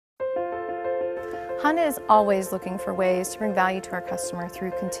Honda is always looking for ways to bring value to our customer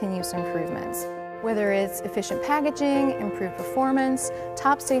through continuous improvements. Whether it's efficient packaging, improved performance,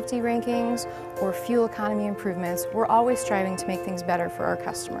 top safety rankings, or fuel economy improvements, we're always striving to make things better for our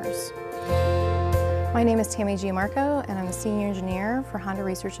customers. My name is Tammy Giamarco, and I'm a Senior Engineer for Honda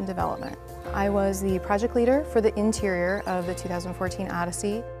Research and Development. I was the project leader for the interior of the 2014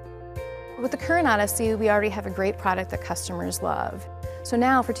 Odyssey. With the current Odyssey, we already have a great product that customers love. So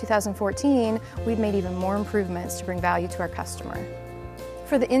now for 2014, we've made even more improvements to bring value to our customer.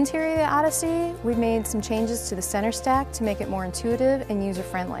 For the interior of the Odyssey, we've made some changes to the center stack to make it more intuitive and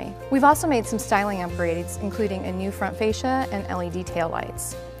user-friendly. We've also made some styling upgrades, including a new front fascia and LED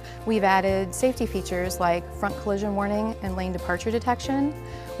taillights. We've added safety features like front collision warning and lane departure detection.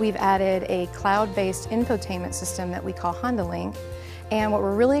 We've added a cloud-based infotainment system that we call Honda Link. And what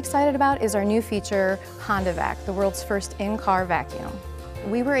we're really excited about is our new feature, Honda Vac, the world's first in-car vacuum.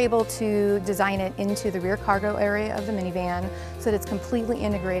 We were able to design it into the rear cargo area of the minivan so that it's completely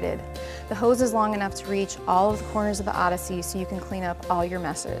integrated. The hose is long enough to reach all of the corners of the Odyssey so you can clean up all your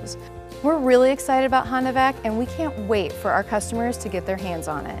messes. We're really excited about Honda Vac, and we can't wait for our customers to get their hands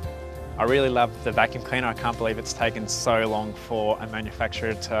on it. I really love the vacuum cleaner. I can't believe it's taken so long for a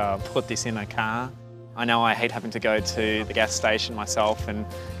manufacturer to put this in a car. I know I hate having to go to the gas station myself and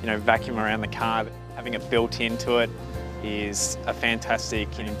vacuum around the car. Having it built into it is a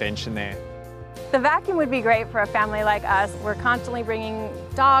fantastic invention there. The vacuum would be great for a family like us. We're constantly bringing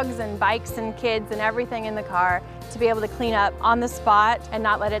dogs and bikes and kids and everything in the car. To be able to clean up on the spot and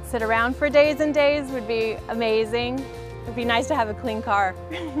not let it sit around for days and days would be amazing. It would be nice to have a clean car.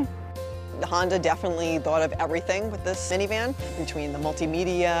 Honda definitely thought of everything with this minivan. Between the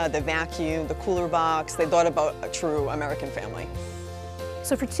multimedia, the vacuum, the cooler box, they thought about a true American family.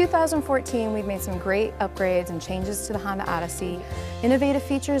 So for 2014, we've made some great upgrades and changes to the Honda Odyssey. Innovative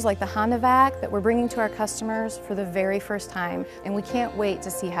features like the Honda Vac that we're bringing to our customers for the very first time, and we can't wait to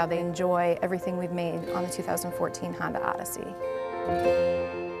see how they enjoy everything we've made on the 2014 Honda Odyssey.